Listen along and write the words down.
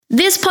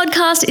This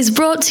podcast is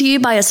brought to you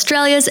by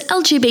Australia's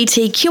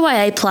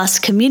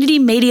LGBTQIA+ community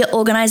media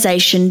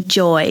organisation,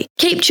 Joy.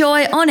 Keep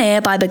Joy on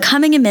air by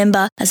becoming a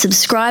member, a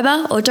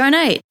subscriber or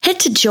donate. Head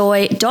to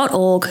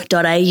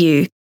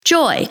joy.org.au.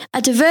 Joy,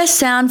 a diverse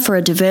sound for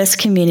a diverse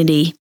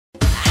community.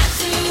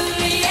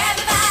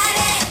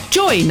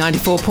 Joy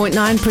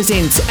 94.9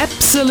 presents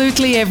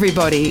Absolutely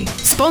Everybody.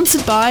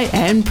 Sponsored by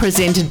and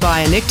presented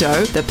by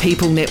Annecto, the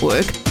People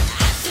Network.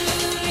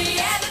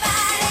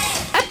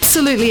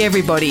 Absolutely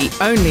Everybody,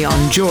 only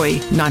on Joy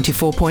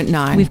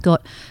 94.9. We've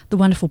got the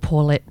wonderful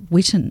Paulette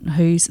Whitten,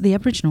 who's the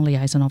Aboriginal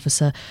Liaison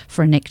Officer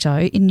for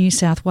Annecto in New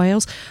South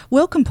Wales.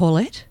 Welcome,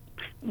 Paulette.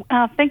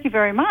 Thank you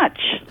very much.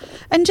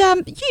 And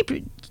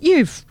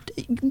you've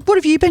what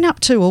have you been up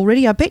to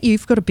already? I bet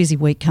you've got a busy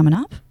week coming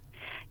up.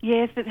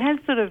 Yes, it has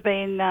sort of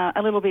been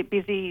a little bit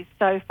busy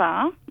so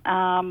far,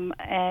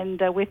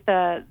 and with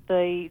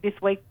this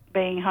week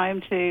being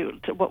home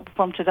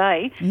from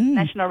today,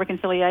 National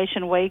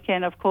Reconciliation Week,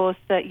 and of course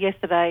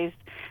yesterday's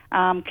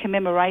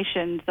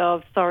commemorations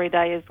of Sorry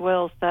Day as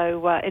well.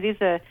 So it is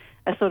a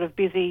sort of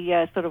busy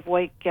sort of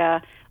week,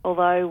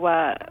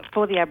 although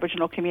for the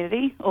Aboriginal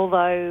community.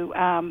 Although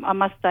I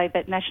must say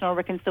that National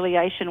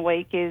Reconciliation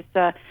Week is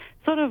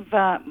sort of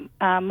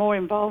more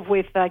involved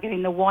with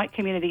getting the white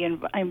community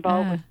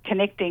involved with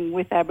connecting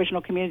with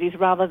Aboriginal communities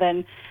rather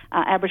than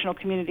Aboriginal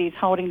communities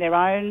holding their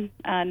own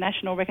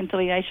National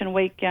Reconciliation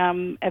Week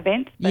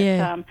event.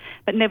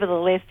 But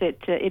nevertheless,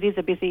 it is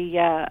a busy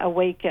a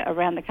week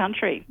around the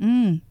country.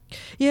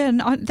 Yeah,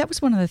 and that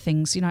was one of the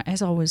things,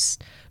 as I was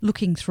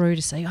looking through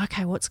to see,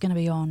 okay, what's going to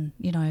be on,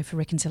 for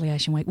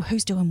Reconciliation Week,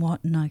 who's doing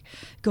what, and I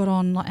got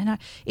on, and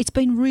it's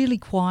been really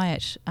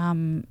quiet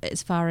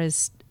as far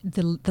as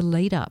the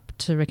lead up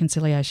to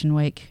Reconciliation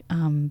Week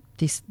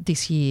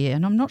this year,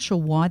 and I'm not sure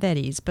why that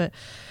is, but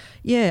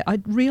yeah, I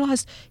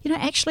realised,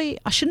 actually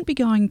I shouldn't be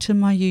going to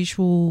my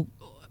usual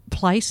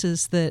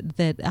places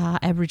that are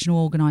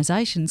Aboriginal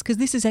organisations, because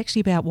this is actually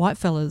about white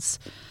fellas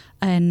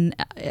and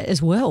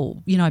as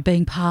well,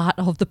 being part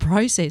of the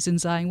process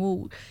and saying,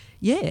 well,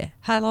 yeah,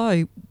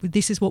 hello,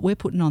 this is what we're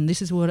putting on,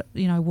 this is what,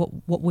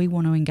 what we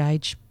want to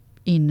engage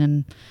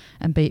in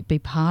and be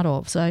part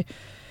of. So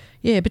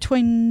yeah,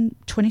 between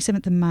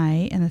 27th of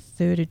May and the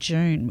 3rd of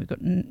June, we've got,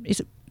 is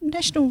it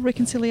National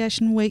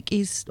Reconciliation Week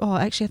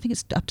actually I think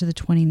it's up to the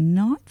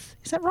 29th.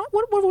 Is that right?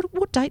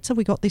 What dates have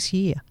we got this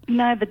year?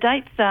 No, the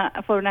dates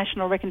for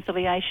National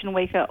Reconciliation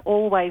Week are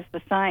always the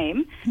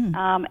same,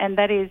 and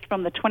that is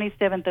from the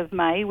 27th of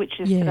May, which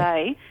is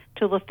today,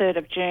 till the 3rd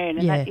of June,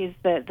 and that is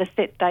the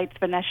set dates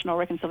for National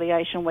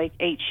Reconciliation Week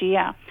each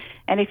year.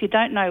 And if you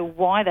don't know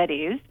why that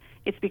is,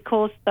 it's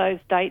because those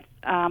dates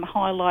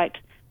highlight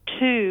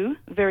two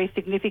very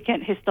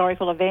significant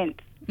historical events.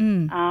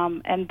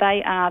 And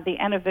they are the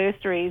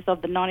anniversaries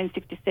of the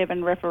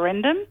 1967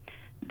 referendum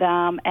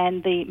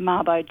and the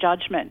Mabo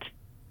judgment.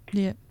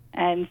 Yeah.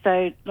 And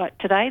so, like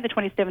today, the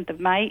 27th of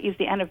May, is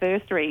the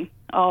anniversary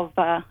of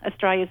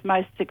Australia's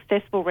most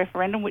successful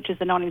referendum, which is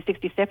the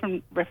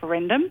 1967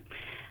 referendum,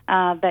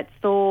 that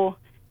saw,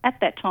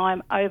 at that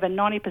time, over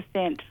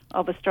 90%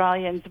 of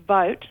Australians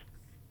vote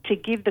to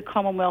give the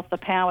Commonwealth the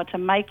power to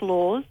make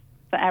laws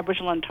for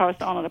Aboriginal and Torres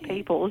Strait Islander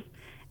peoples,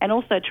 and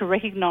also to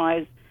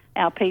recognise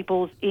our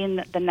peoples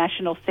in the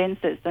national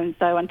census. And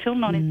so until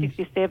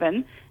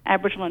 1967,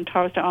 Aboriginal and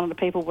Torres Strait Islander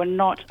people were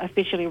not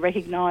officially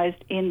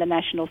recognised in the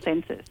national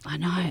census. I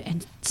know,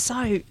 and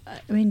so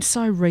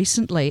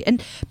recently.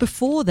 And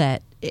before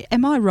that,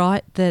 am I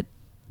right that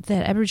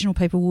Aboriginal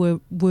people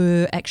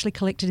were actually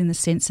collected in the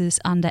census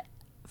under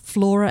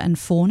flora and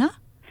fauna?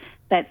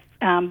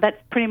 That's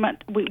pretty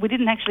much, we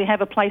didn't actually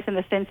have a place in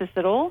the census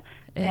at all,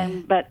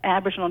 but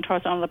Aboriginal and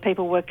Torres Strait Islander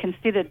people were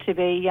considered to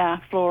be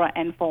flora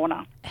and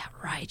fauna.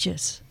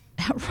 Outrageous.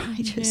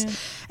 Yeah.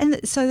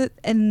 And so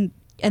and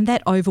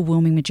that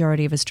overwhelming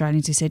majority of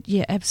Australians who said,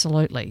 yeah,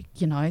 absolutely,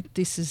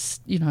 this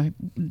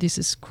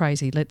is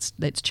crazy.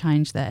 Let's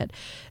change that.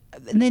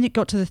 And then it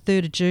got to the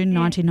 3rd of June,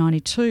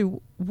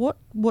 1992.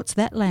 What's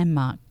that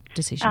landmark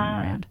decision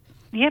around?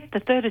 Yep, the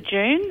 3rd of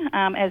June,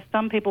 as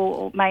some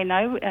people may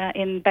know,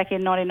 back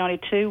in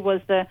 1992 was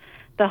the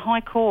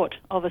High Court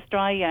of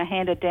Australia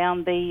handed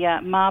down the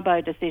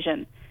Mabo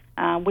decision,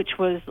 which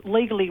was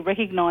legally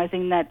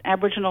recognising that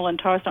Aboriginal and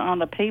Torres Strait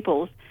Islander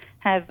peoples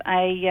have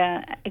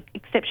a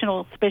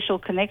exceptional special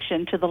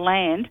connection to the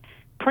land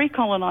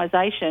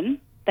pre-colonisation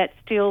that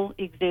still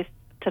exists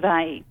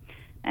today.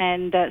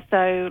 And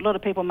so a lot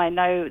of people may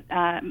know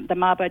the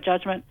Mabo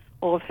judgment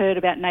or have heard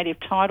about native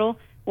title.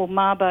 Well,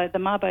 the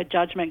Mabo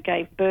judgment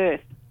gave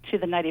birth to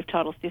the native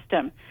title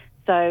system.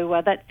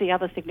 So that's the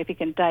other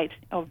significant date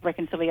of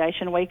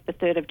Reconciliation Week, the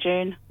 3rd of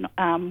June,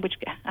 which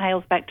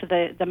hails back to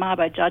the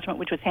Mabo judgment,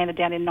 which was handed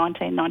down in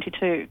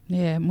 1992.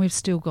 Yeah, and we've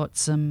still got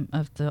some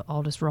of the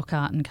oldest rock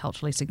art and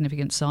culturally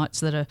significant sites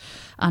that are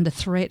under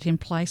threat in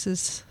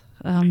places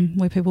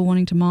where people are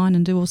wanting to mine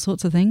and do all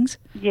sorts of things.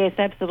 Yes,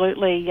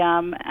 absolutely.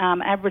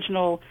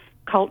 Aboriginal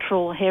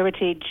cultural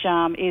heritage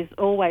is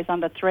always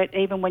under threat,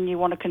 even when you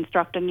want to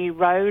construct a new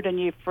road, a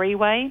new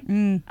freeway.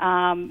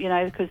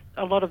 Because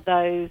a lot of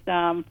those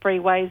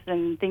freeways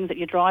and things that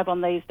you drive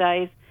on these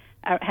days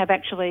have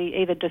actually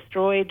either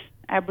destroyed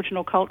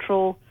Aboriginal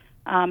cultural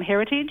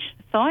heritage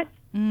sites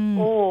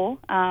or,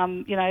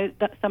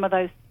 some of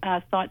those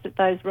sites that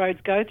those roads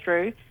go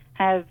through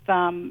have,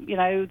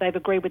 they've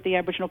agreed with the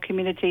Aboriginal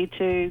community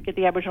to get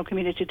the Aboriginal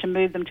community to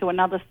move them to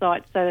another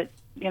site so that,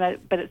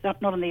 but it's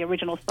not on the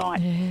original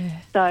site. Yeah.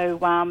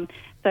 So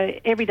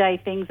everyday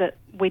things that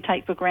we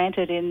take for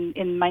granted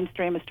in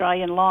mainstream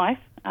Australian life,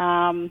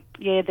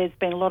 there's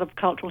been a lot of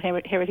cultural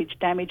heritage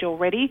damage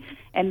already,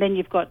 and then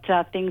you've got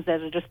things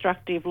that are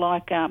destructive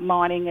like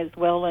mining as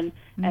well, and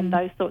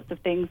those sorts of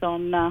things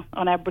on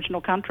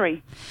Aboriginal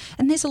country.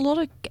 And there's a lot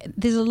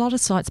of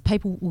sites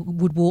people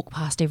would walk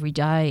past every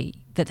day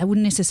that they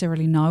wouldn't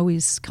necessarily know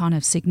is kind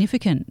of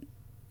significant.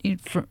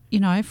 From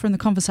the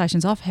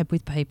conversations I've had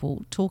with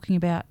people talking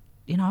about,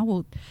 you've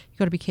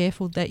got to be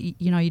careful that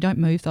you don't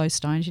move those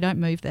stones, you don't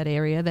move that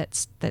area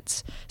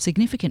that's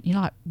significant. You're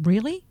like,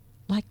 really?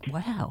 Like,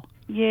 wow.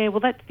 Yeah, well,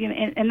 that's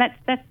and that's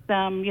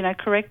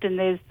correct. And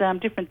there's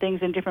different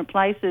things in different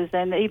places,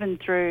 and even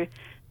through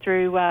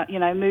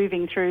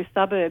moving through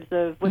suburbs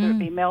of whether it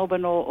be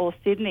Melbourne or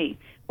Sydney,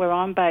 where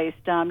I'm based.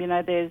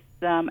 There's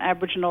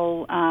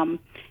Aboriginal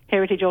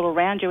heritage all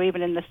around you,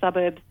 even in the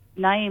suburbs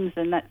names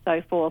and that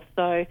so forth.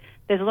 So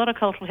there's a lot of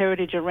cultural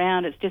heritage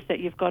around. It's just that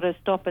you've got to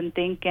stop and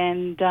think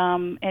and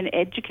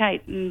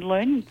educate and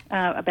learn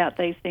about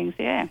these things.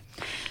 Yeah,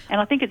 and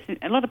I think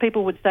a lot of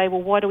people would say,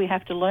 well, why do we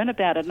have to learn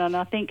about it? And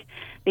I think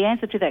the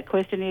answer to that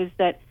question is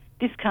that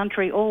this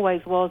country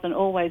always was and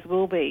always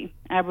will be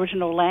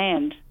Aboriginal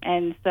land,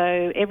 and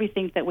so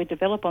everything that we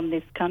develop on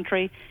this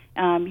country,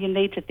 you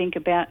need to think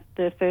about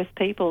the First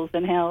Peoples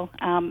and how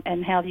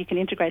you can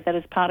integrate that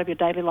as part of your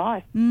daily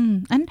life.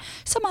 And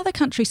some other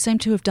countries seem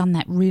to have done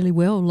that really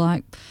well,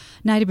 like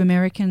Native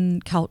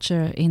American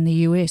culture in the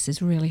US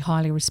is really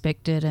highly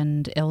respected,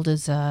 and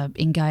elders are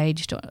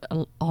engaged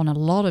on a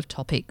lot of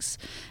topics,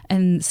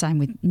 and same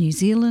with New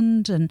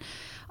Zealand. And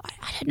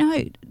I don't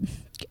know,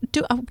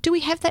 do we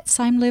have that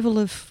same level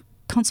of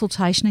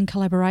consultation and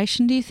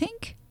collaboration, do you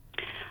think?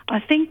 I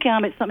think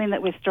it's something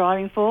that we're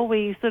striving for.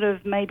 We sort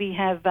of maybe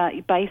have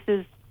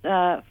bases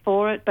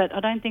for it, but I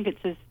don't think it's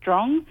as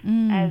strong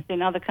as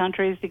in other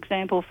countries.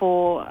 Example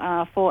for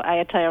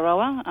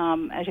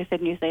Aotearoa, as you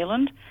said, New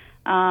Zealand.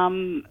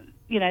 I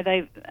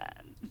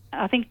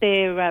think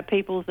their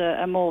peoples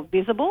are more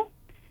visible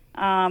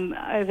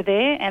over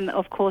there, and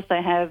of course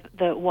they have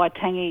the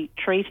Waitangi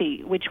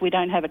Treaty, which we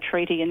don't have a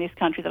treaty in this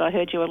country that I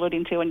heard you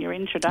alluding to in your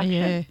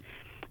introduction.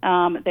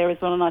 There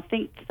as well, and I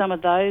think some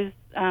of those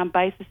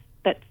basis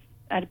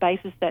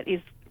that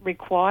is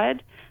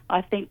required,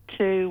 I think,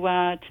 to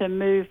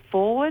move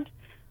forward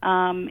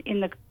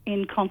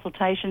in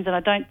consultations, and I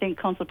don't think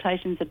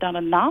consultations are done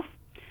enough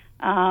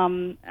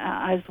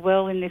as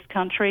well in this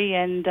country,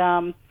 and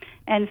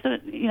sort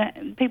of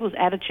people's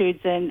attitudes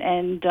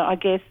and I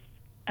guess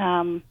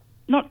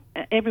not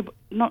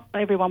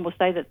everyone will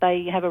say that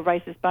they have a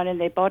racist bone in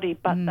their body,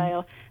 but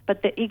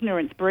the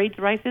ignorance breeds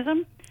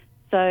racism.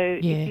 So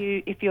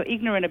if you're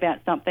ignorant about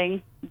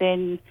something,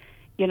 then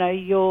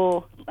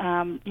your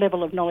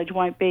level of knowledge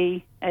won't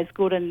be as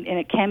good, and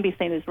it can be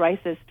seen as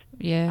racist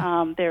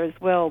there as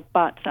well.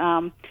 But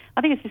I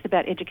think it's just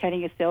about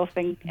educating yourself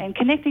and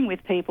connecting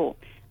with people.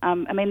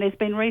 There's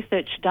been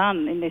research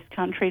done in this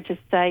country to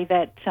say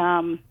that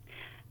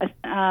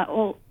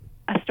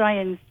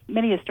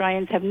many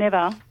Australians have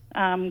never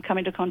come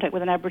into contact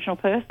with an Aboriginal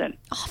person.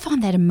 Oh, I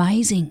find that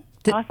amazing.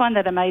 I find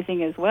that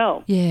amazing as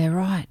well. Yeah,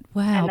 right.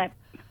 Wow.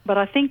 But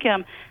I think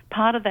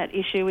part of that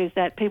issue is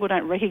that people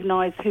don't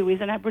recognise who is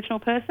an Aboriginal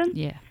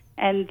person,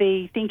 and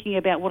the thinking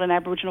about what an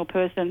Aboriginal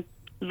person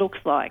looks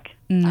like,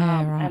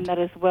 right. and that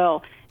as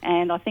well.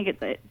 And I think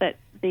that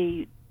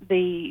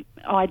the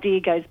idea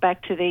goes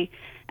back to the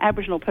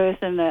Aboriginal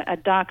person, a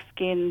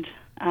dark-skinned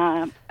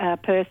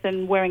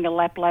person wearing a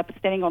lap,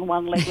 standing on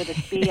one leg with a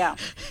spear.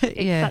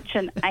 It's such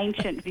an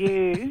ancient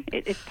view.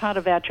 It's part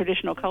of our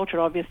traditional culture,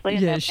 obviously.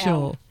 Yeah,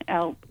 sure.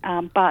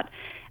 But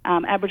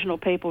Aboriginal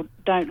people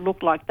don't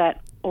look like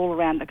that all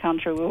around the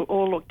country. We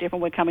all look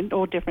different. We come in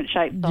all different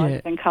shapes,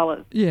 sizes and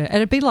colours. Yeah, and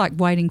it'd be like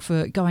waiting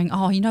for going,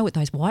 oh, you know what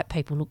those white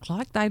people look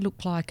like? They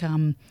look like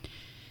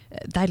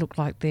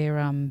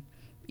they're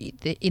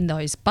in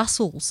those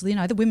bustles,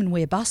 the women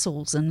wear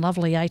bustles and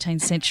lovely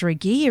 18th century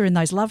gear and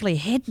those lovely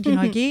head,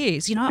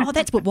 gears,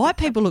 that's what white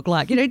people look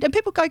like, and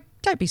people go,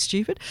 don't be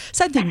stupid.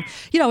 Same thing,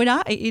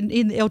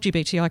 in the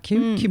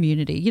LGBTIQ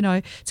community,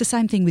 it's the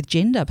same thing with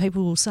gender.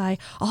 People will say,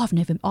 oh, I've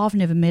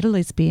never met a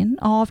lesbian,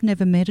 oh, I've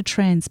never met a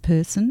trans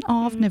person,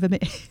 oh, I've never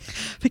met,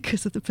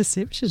 because of the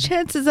perception.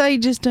 Chances are you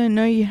just don't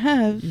know you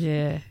have.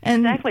 Yeah.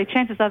 And exactly.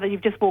 Chances are that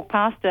you've just walked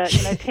past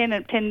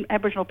 10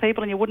 Aboriginal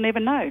people and you wouldn't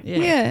even know.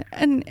 Yeah,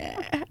 and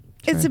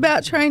it's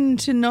about trying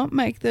to not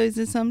make those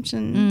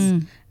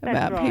assumptions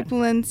about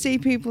people and see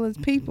people as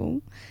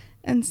people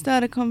and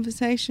start a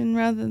conversation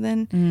rather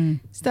than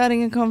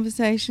starting a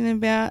conversation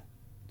about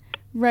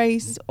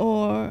race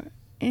or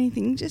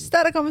anything. Just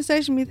start a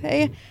conversation with,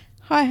 hey,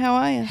 hi, how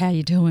are you? How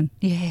you doing?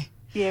 Yeah.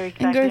 Yeah,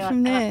 exactly. And go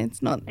from there.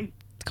 It's not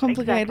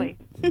complicated. Exactly.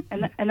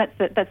 and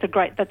that's a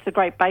great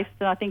basis,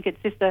 and I think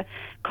it's just the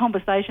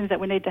conversations that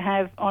we need to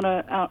have on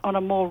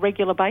a more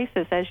regular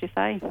basis, as you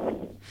say.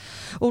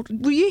 Well,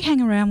 will you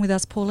hang around with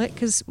us, Paulette,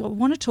 because I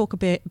want to talk a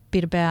bit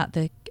about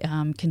the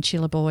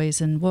Chinchilla boys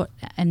and what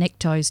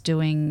Annecto's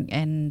doing,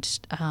 and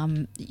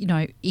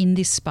in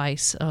this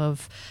space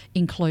of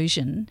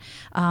inclusion,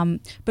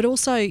 but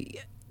also.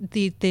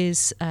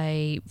 There's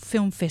a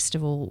film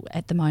festival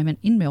at the moment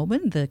in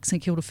Melbourne, the St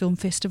Kilda Film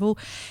Festival,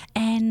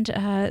 and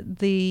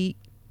there's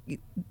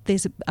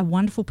a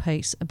wonderful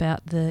piece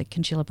about the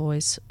Chinchilla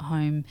Boys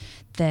home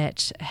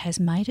that has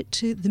made it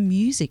to the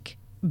music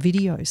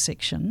video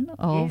section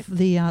of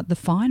the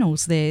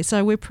finals there.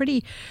 So we're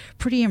pretty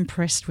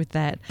impressed with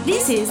that.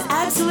 This is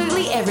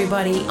Absolutely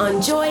Everybody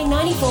on Joy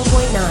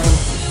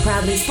 94.9,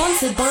 proudly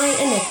sponsored by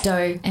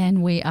Annecto.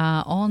 And we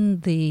are on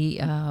the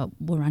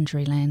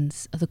Wurundjeri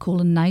lands of the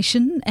Kulin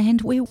Nation,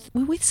 and we're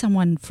with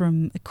someone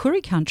from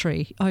Koori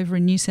country over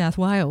in New South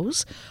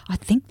Wales. I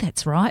think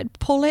that's right.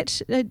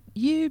 Paulette,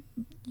 you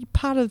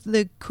part of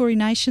the Koori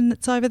Nation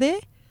that's over there?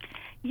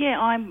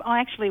 Yeah, I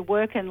actually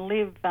work and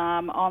live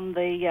on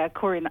the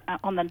Koori,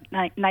 on the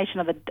nation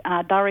of the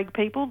Darug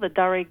people. The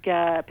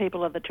Darug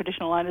people are the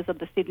traditional owners of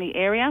the Sydney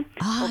area.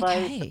 Oh,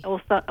 okay.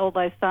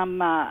 Although some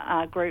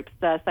groups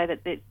say that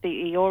it's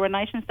the Eora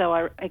nation, so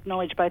I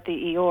acknowledge both the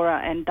Eora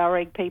and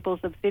Darug peoples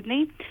of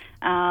Sydney.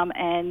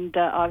 And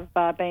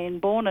I've been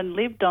born and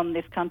lived on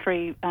this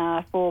country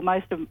for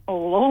most of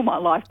all my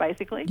life,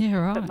 basically. Yeah,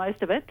 right. But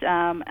most of it,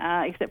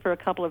 except for a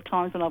couple of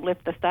times when I've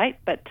left the state.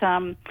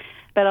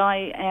 But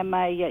I am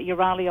a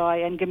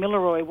Yirrali and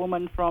Gamilaroi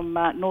woman from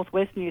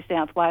northwest New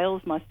South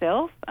Wales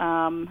myself,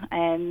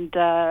 and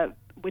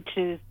which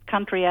is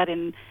country out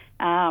in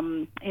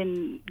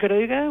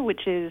Garuga,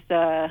 which is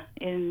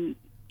in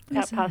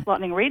out past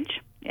Lightning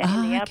Ridge, in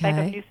the outback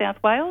of New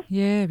South Wales.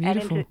 Yeah,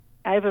 beautiful. And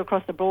over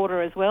across the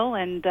border as well,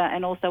 and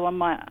also on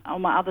my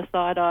other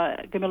side,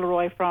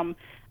 Gamilaroi from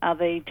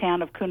the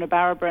town of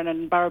Coonabarabran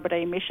and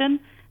Burrabadee Mission,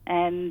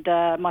 and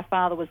my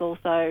father was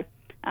also.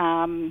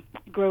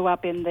 Grew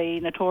up in the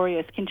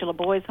notorious Chinchilla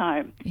Boys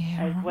home,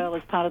 as well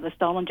as part of the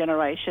Stolen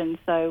generation.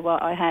 So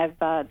I have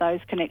those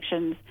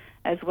connections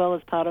as well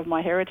as part of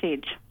my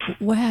heritage.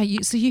 Wow,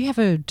 so you have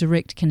a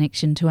direct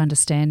connection to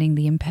understanding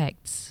the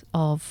impacts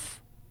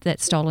of that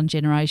Stolen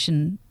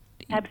generation.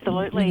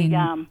 Absolutely.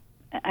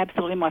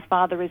 Absolutely. My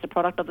father is a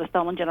product of the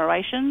Stolen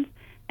generations,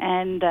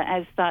 and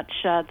as such,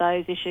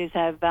 those issues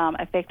have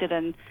affected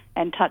and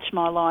touched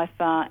my life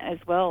as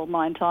well,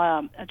 my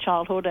entire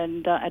childhood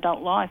and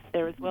adult life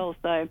there as well.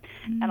 So,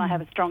 and I have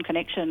a strong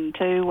connection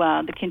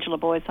to the Chinchilla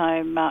Boys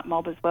home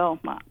mob as well.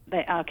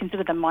 I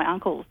consider them my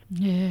uncles.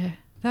 Yeah,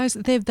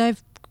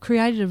 they've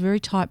created a very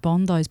tight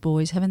bond, those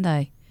boys, haven't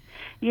they?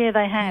 Yeah,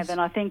 they have,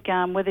 and I think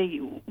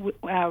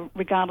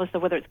regardless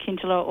of whether it's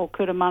Chinchilla or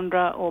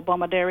Cootamundra or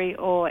Bomaderry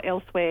or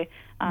elsewhere,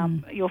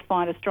 you'll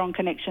find a strong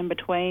connection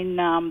between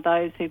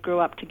those who grew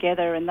up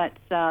together, and that's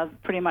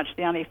pretty much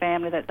the only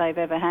family that they've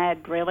ever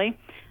had, really,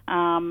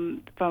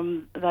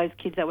 from those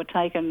kids that were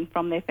taken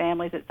from their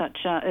families at such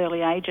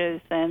early ages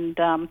and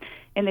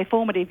in their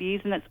formative years,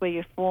 and that's where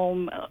you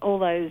form all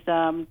those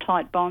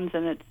tight bonds,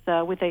 and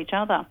it's with each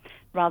other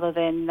rather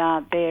than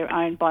their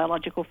own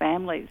biological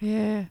families.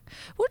 Yeah.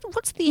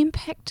 What's the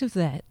impact of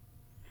that?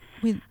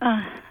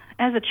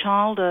 As a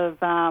child of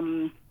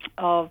a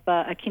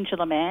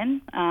Chinchilla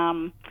man,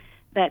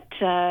 that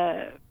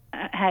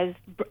has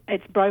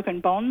its broken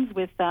bonds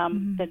with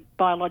the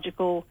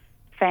biological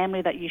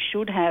family that you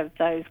should have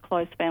those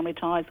close family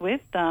ties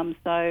with.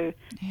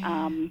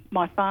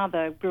 My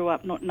father grew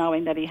up not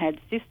knowing that he had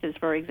sisters,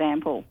 for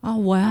example. Oh,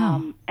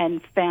 wow.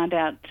 And found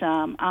out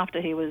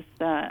after he was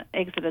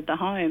exited the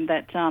home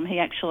that he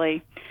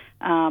actually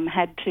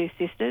had two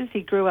sisters.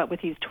 He grew up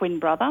with his twin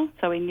brother,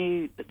 so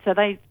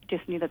they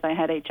just knew that they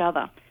had each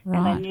other. Right.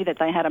 And they knew that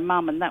they had a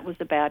mum, and that was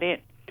about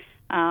it.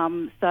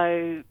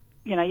 So,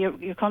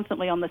 you're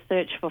constantly on the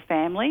search for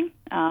family.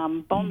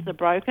 Bonds are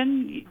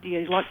broken.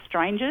 You're like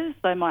strangers.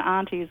 So my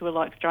aunties were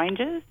like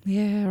strangers.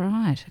 Yeah,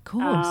 right, of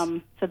course.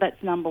 So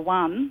that's number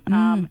one.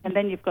 And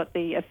then you've got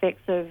the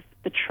effects of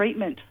the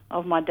treatment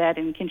of my dad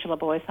in Chinchilla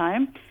Boys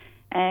home.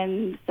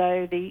 And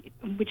so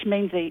which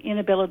means the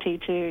inability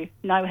to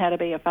know how to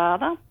be a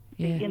father,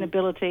 the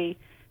inability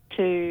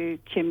to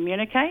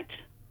communicate,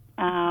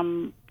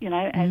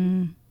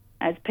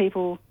 as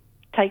people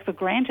take for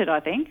granted, I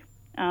think.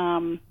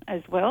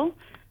 As well,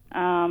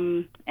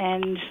 and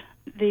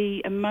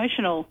the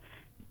emotional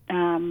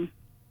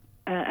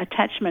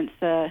attachments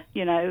are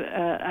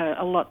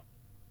a lot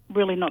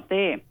really not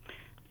there.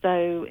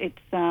 So it's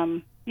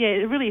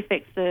it really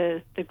affects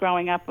the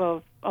growing up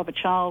of a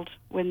child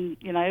when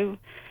you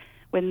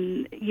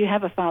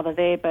have a father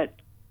there, but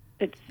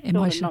it's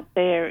sort of not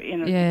there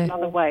in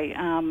another way.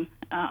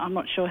 I'm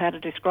not sure how to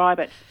describe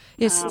it.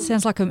 Yes, it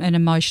sounds like an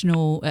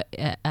emotional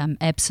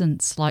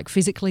absence, like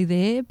physically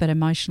there, but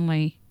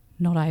emotionally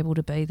not able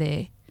to be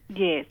there.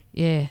 Yes.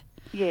 Yeah.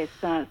 Yes,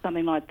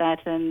 something like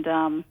that. And,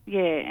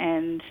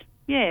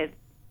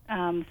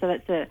 so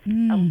that's a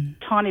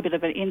tiny bit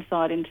of an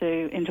insight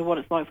into what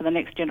it's like for the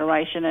next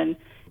generation.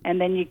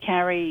 And then you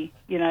carry,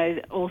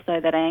 also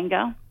that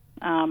anger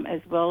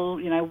as well.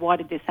 Why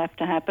did this have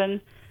to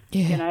happen?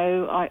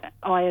 Yeah.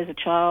 I as a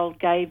child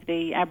gave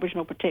the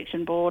Aboriginal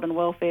Protection Board and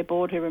Welfare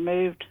Board, who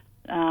removed,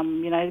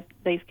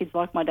 these kids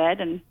like my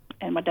dad and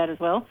my dad as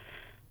well,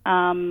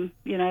 the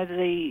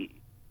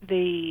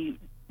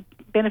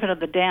benefit of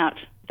the doubt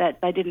that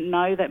they didn't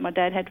know that my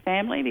dad had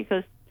family,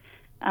 because,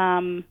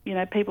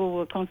 people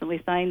were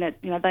constantly saying that,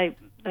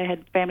 they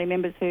had family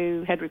members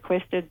who had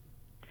requested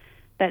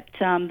that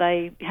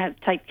they had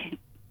to take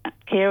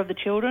care of the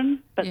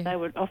children, but they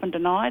were often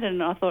denied.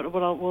 And I thought, they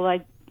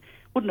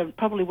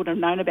probably wouldn't have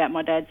known about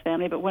my dad's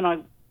family, but when I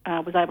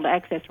was able to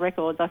access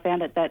records, I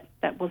found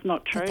that was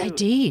not true. That they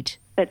did.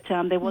 That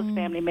there was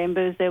family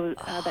members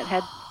that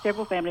had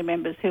several family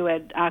members who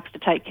had asked to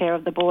take care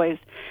of the boys,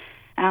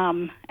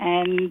 and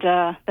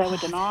they were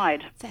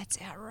denied. That's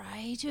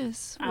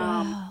outrageous.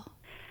 Wow.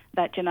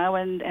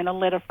 And a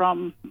letter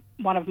from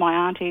one of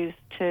my aunties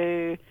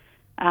to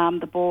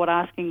the board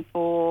asking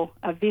for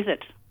a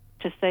visit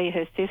to see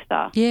her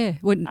sister. Yeah,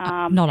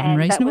 not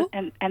unreasonable.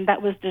 And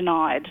that was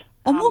denied.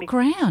 On what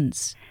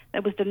grounds?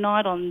 It was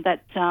denied on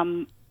that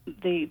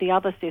the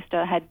other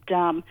sister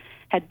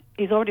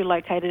is already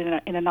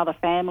located in another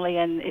family,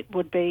 and it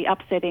would be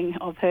upsetting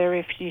of her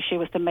if she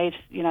was to meet,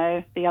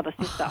 the other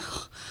sister.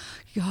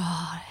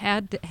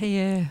 God,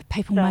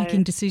 people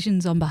making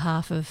decisions on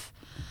behalf of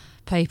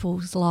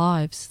people's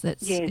lives.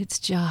 That's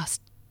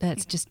just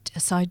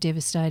so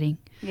devastating.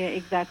 Yeah,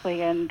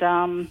 exactly. And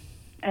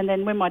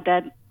then when my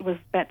dad was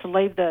about to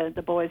leave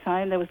the boys'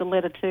 home, there was a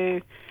letter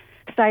to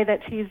say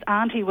that his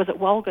auntie was at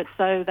Walgett,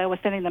 so they were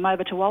sending them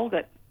over to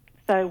Walgett.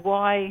 So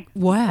why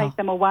take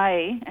them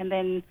away and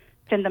then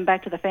send them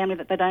back to the family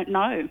that they don't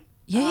know?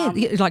 Yeah,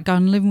 like go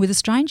and live with a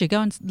stranger.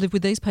 Go and live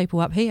with these people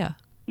up here.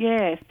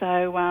 Yeah,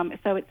 so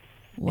it's sort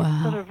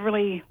of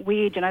really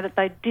weird, that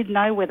they did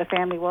know where the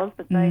family was,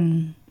 but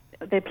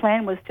their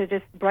plan was to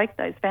just break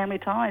those family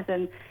ties.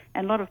 And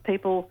a lot of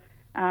people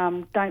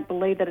don't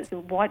believe that it's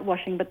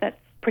whitewashing, but that's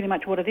pretty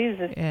much what it is.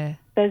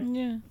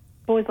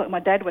 Boys like my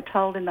dad were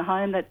told in the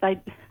home that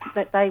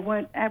they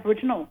weren't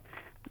Aboriginal,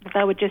 that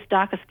they were just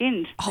darker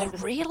skinned. Oh,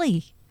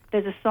 really?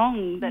 There's a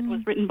song that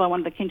was written by one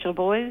of the Kinchela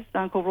boys,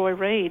 Uncle Roy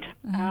Reid,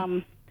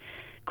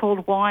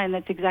 called Why, and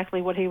that's exactly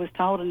what he was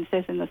told, and it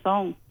says in the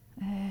song.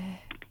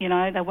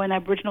 They weren't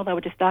Aboriginal, they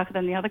were just darker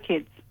than the other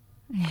kids.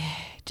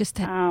 Just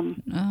that.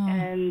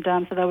 And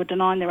so they were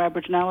denying their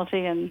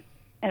Aboriginality, and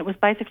it was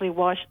basically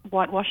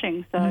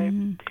whitewashing. So.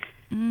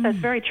 So it's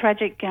a very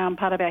tragic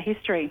part of our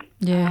history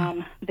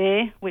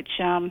there, which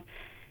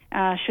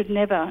should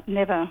never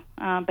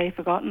be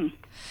forgotten.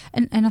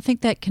 And I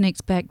think that connects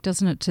back,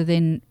 doesn't it, to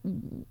then,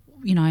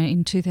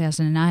 in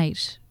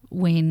 2008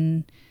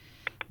 when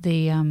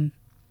the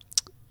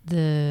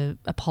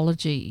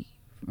apology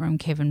from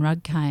Kevin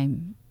Rudd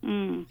came.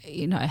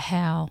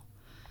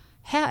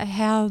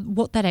 How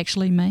what that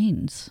actually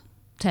means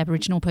to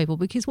Aboriginal people,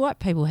 because white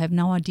people have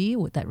no idea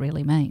what that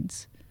really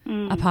means,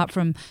 apart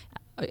from.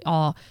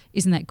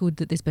 Isn't that good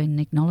that there's been an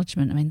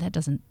acknowledgement? I mean, that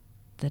doesn't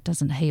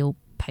heal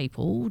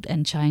people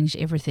and change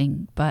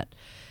everything. But,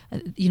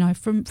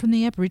 from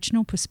the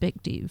Aboriginal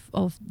perspective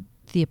of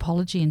the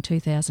apology in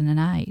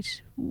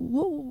 2008,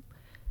 what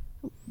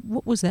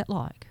was that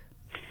like?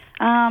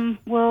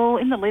 Well,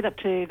 in the lead up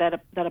to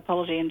that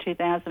apology in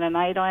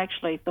 2008, I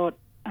actually thought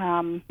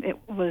it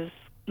was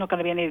not going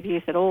to be any of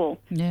use at all.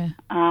 Yeah.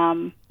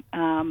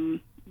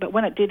 But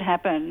when it did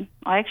happen,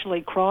 I actually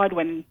cried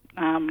when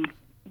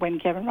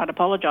Kevin Rudd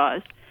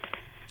apologised.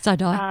 So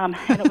did I. And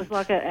it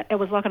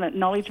was like an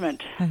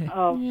acknowledgement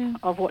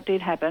of what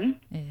did happen.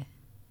 Yeah.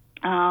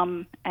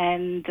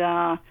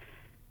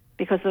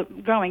 Because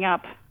of growing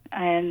up,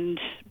 and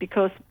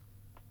because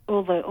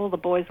all the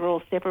boys were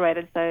all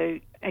separated, so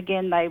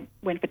again they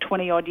went for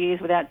 20 odd years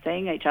without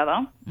seeing each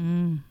other,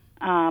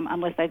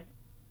 unless they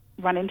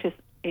run into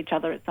each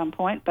other at some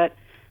point. But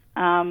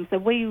so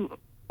we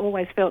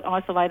always felt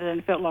isolated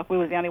and felt like we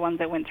were the only ones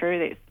that went through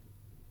this.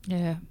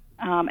 Yeah.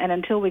 And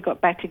until we got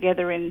back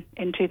together in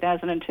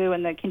 2002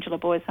 and the Kinchela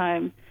Boys'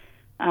 Home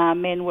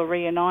men were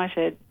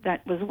reunited,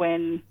 that was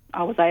when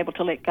I was able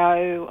to let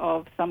go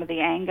of some of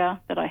the anger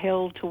that I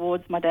held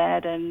towards my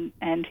dad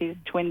and his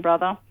twin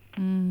brother.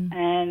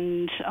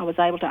 And I was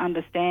able to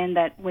understand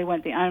that we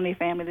weren't the only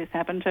family this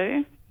happened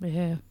to.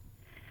 Yeah.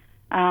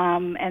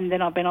 And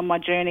then I've been on my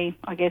journey,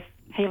 I guess,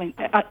 healing.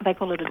 They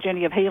call it a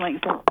journey of healing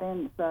since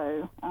then.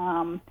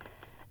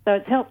 So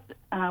it's helped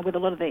with a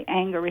lot of the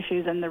anger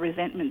issues and the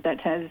resentment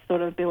that has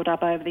sort of built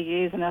up over the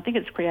years, and I think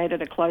it's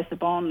created a closer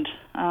bond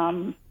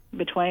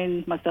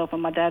between myself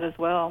and my dad as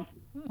well.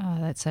 Oh,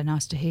 that's so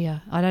nice to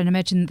hear. I don't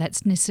imagine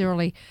that's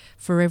necessarily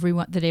for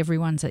everyone, that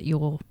everyone's at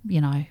your,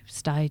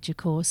 stage, of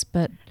course,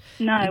 but...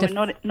 No,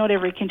 and not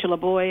every Kinchela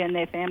boy and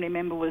their family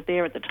member was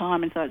there at the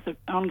time, and so it's an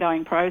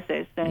ongoing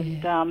process.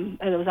 And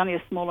there was only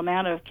a small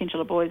amount of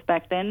Kinchela boys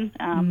back then,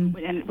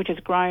 and which has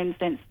grown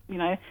since,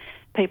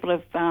 people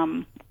have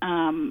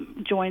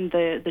joined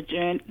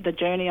the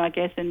journey, I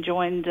guess, and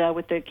joined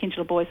with the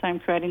Kinchela Boys Home,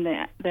 creating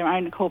their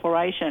own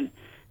corporation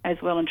as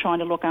well, and trying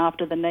to look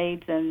after the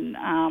needs and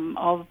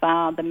of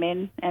the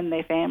men and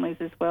their families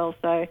as well.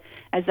 So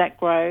as that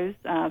grows,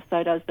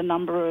 so does the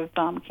number of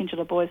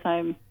Kinchela Boys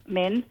Home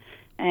men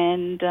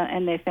and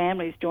their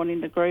families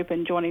joining the group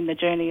and joining the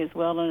journey as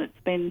well. And it's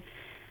been,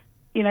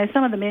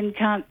 some of the men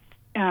can't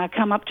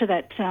come up to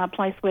that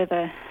place where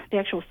the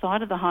actual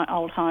site of the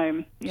old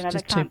home, they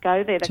can't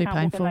go there. They can't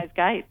painful. walk in those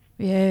gates.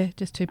 Yeah,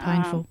 just too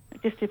painful.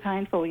 Just too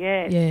painful,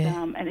 yeah.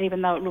 And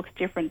even though it looks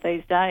different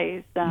these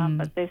days,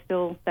 but there's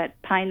still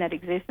that pain that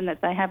exists, and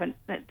that there hasn't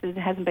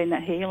been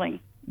that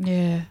healing.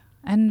 Yeah.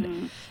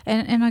 And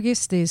I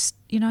guess there's,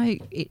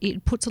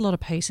 it puts a lot of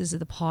pieces of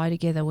the pie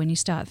together when you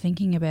start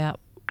thinking about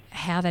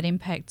how that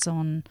impacts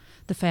on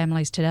the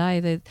families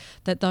today,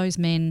 that those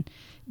men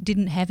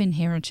didn't have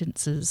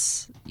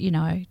inheritances,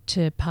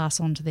 to pass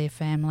on to their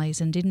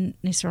families, and didn't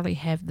necessarily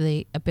have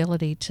the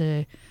ability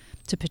to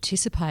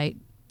participate.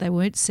 They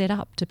weren't set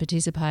up to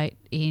participate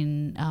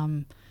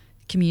in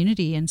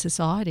community and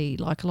society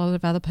like a lot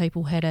of other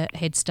people had a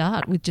head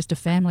start with just a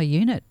family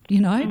unit,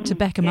 to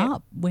back them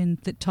up when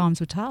the times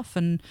were tough,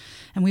 and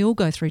we all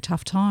go through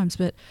tough times.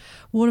 But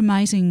what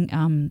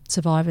amazing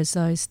survivors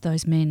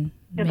those men.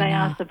 Yeah, they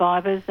are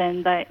survivors,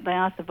 and they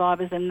are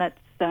survivors, and that's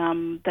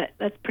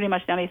pretty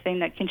much the only thing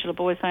that Kinchela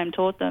Boys Home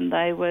taught them.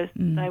 They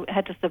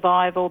had to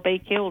survive or be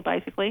killed,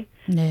 basically.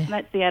 Yeah. And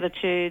that's the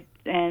attitude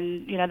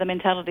and the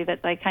mentality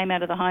that they came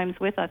out of the homes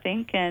with, I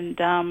think.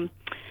 And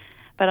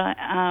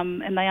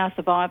and they are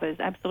survivors,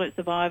 absolute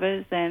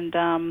survivors. And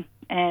I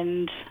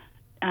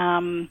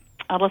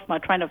lost my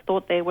train of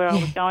thought there, where I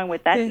was going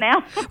with that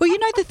now. Well,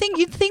 the thing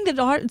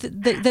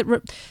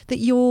that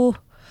your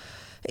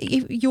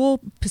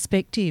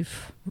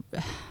perspective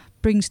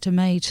brings to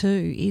me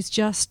too is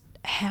just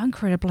how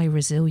incredibly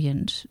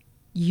resilient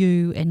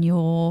you and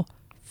your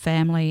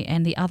family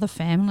and the other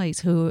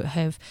families who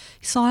have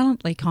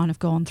silently kind of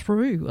gone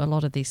through a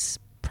lot of this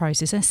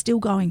process and still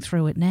going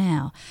through it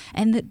now,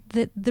 and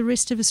that the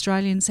rest of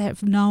Australians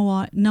have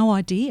no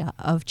idea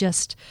of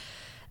just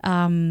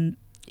that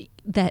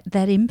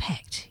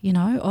impact,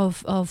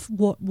 of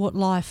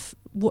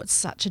what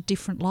such a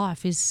different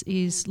life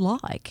is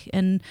like.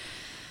 And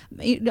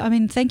I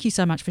mean, thank you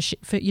so much for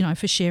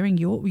sharing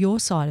your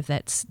side of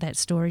that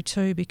story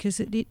too,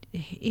 because it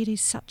is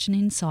such an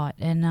insight.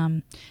 And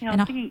I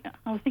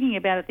was thinking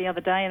about it the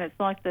other day, and it's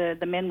like the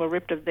men were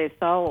ripped of their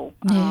soul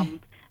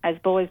as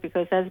boys,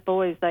 because as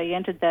boys they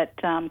entered that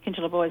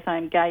Kinchela Boys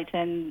Home gate,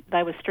 and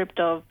they were stripped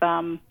of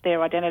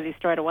their identity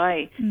straight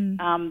away.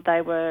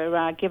 They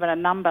were given a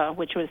number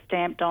which was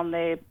stamped on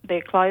their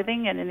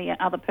clothing and any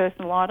other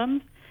personal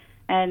items.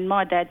 And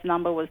my dad's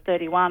number was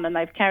 31, and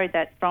they've carried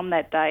that from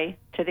that day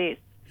to this,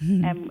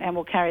 and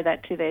will carry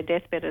that to their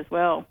deathbed as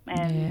well.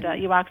 And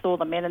you ask all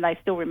the men, and they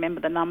still remember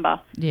the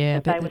number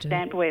that they were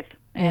stamped with.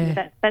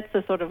 And that's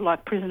the sort of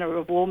like prisoner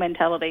of war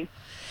mentality.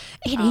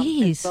 It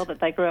is. As well, that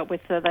they grew up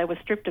with. So they were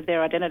stripped of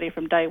their identity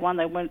from day one.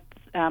 They weren't,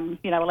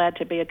 allowed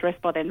to be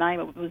addressed by their name.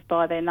 It was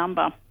by their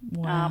number.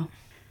 Wow.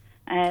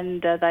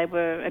 And they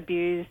were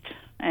abused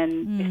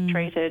and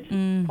mistreated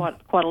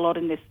quite a lot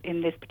in this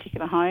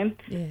particular home.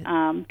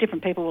 Yeah.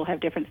 Different people will have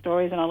different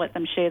stories, and I'll let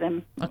them share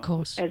them, of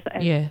course, as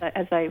they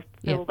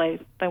feel they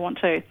want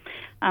to.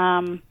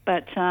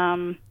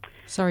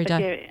 Sorry,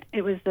 Dave. Yeah,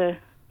 it was a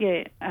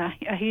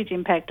huge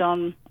impact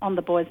on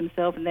the boys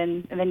themselves, and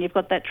then you've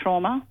got that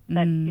trauma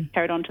that is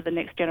carried on to the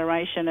next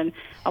generation. And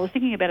I was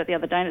thinking about it the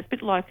other day, and it's a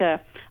bit like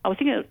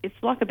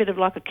it's like a bit of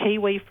like a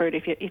kiwi fruit,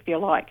 if you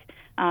like.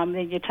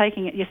 Then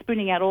you're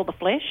spooning out all the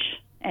flesh,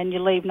 and you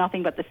leave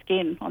nothing but the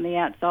skin on the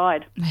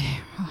outside.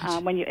 Right.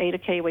 When you eat a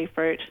kiwi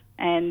fruit,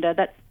 and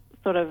that's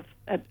sort of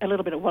a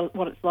little bit of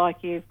what it's like.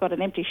 You've got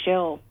an empty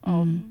shell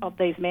of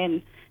these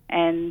men,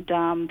 and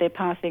they're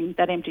passing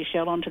that empty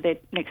shell on to their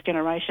next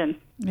generation.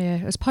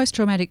 Yeah, it's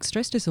post-traumatic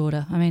stress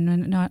disorder. I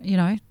mean,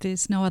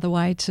 there's no other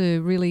way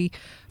to really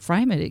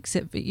frame it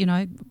except,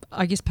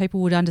 I guess people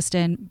would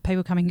understand,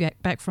 people coming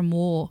back from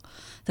war,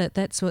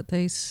 that's what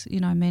these,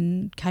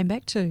 men came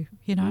back to,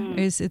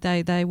 is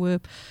they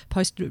were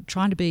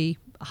trying to be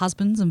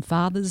husbands and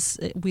fathers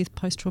with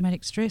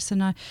post-traumatic stress.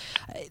 And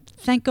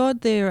thank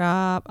God there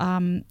are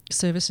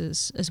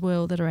services as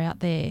well that are out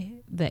there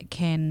that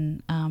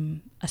can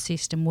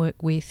assist and work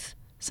with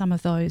some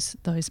of those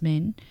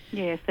men.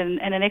 Yes, and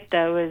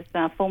Annecto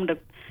has formed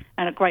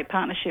a great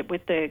partnership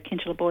with the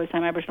Kinchela Boys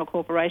Home Aboriginal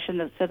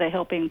Corporation, so they're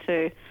helping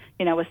to,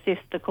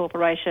 assist the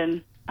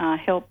corporation,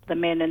 help the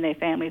men and their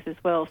families as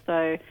well.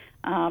 So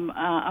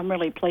I'm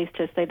really pleased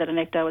to see that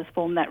Annecto has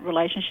formed that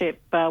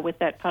relationship with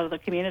that part of the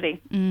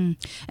community.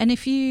 And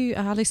if you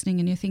are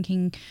listening and you're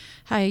thinking,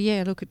 hey,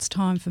 yeah, look, it's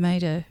time for me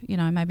to,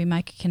 maybe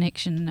make a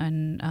connection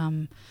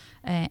and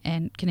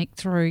connect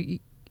through,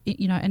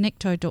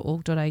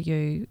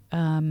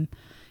 annecto.org.au,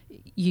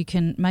 you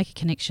can make a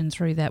connection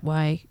through that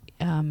way.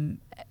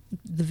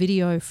 The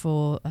video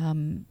for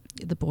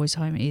the boys'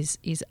 home is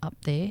up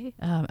there.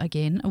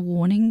 Again, a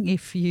warning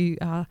if you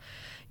are,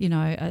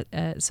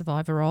 a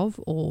survivor of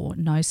or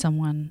know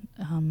someone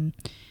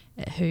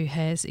who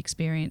has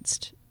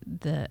experienced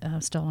the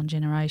stolen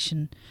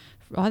generation,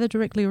 either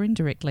directly or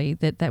indirectly,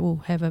 that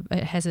will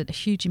has a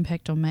huge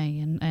impact on me,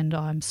 and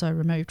I'm so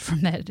removed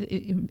from that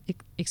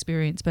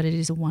experience, but it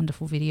is a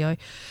wonderful video.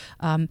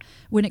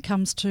 When it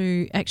comes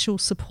to actual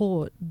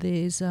support,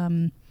 there's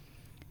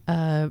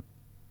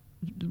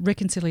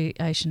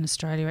Reconciliation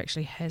Australia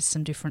actually has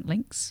some different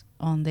links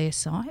on their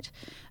site,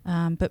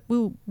 but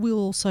we'll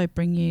also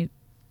bring you,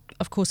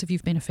 of course, if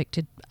you've been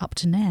affected up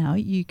to now,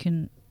 you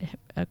can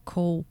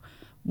call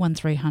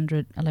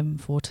 1300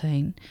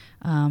 1114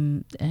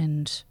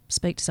 and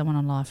speak to someone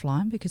on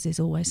Lifeline, because there's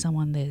always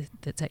someone there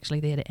that's actually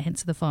there to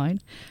answer the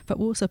phone. But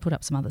we'll also put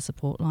up some other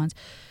support lines.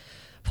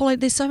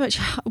 Paulette, there's so much.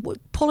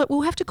 Paulette,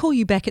 we'll have to call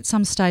you back at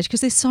some stage,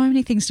 because there's so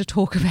many things to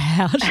talk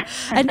about,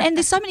 and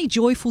there's so many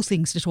joyful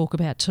things to talk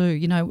about too.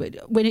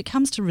 When it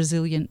comes to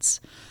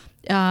resilience,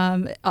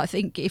 I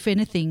think if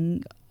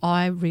anything,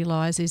 I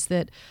realise is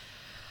that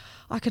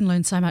I can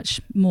learn so much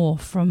more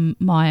from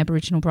my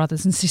Aboriginal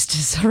brothers and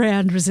sisters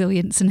around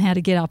resilience and how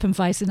to get up and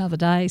face another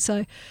day.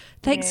 So,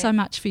 thanks so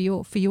much for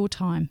your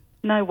time.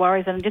 No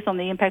worries. And just on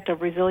the impact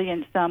of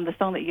resilience, the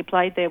song that you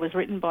played there was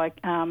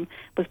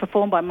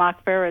performed by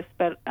Mark Ferris,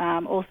 but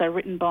also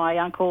written by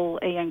Uncle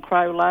Ian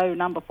Crow Lowe,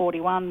 number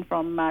 41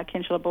 from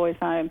Kinchela Boys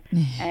Home.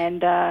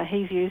 And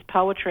he's used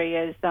poetry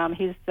as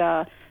his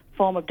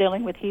form of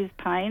dealing with his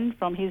pain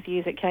from his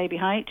years at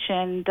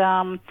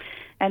KBH,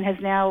 and has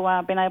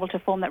now been able to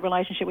form that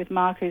relationship with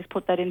Mark, who's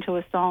put that into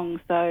a song.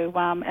 So,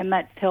 and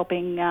that's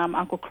helping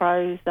Uncle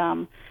Crow's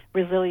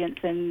resilience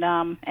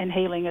and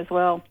healing as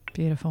well.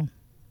 Beautiful.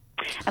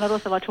 And I'd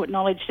also like to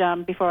acknowledge,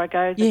 before I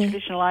go, the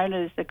traditional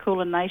owners, the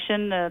Kulin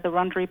Nation, the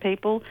Wurundjeri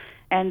people,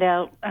 and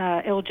our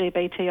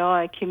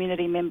LGBTI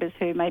community members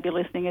who may be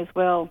listening as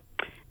well.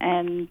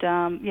 And,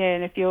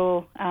 and if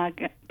you're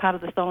part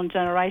of the stolen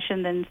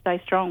generation, then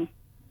stay strong.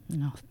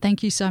 Oh,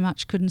 thank you so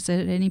much. Couldn't have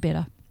said it any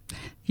better.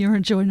 You're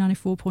on Joy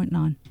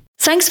 94.9.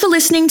 Thanks for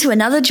listening to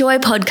another Joy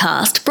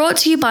podcast, brought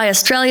to you by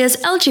Australia's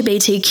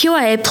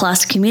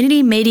LGBTQIA+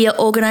 community media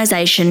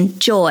organisation,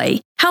 Joy.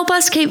 Help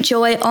us keep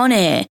Joy on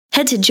air.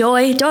 Head to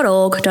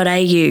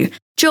joy.org.au.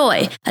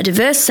 Joy, a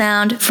diverse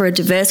sound for a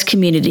diverse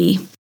community.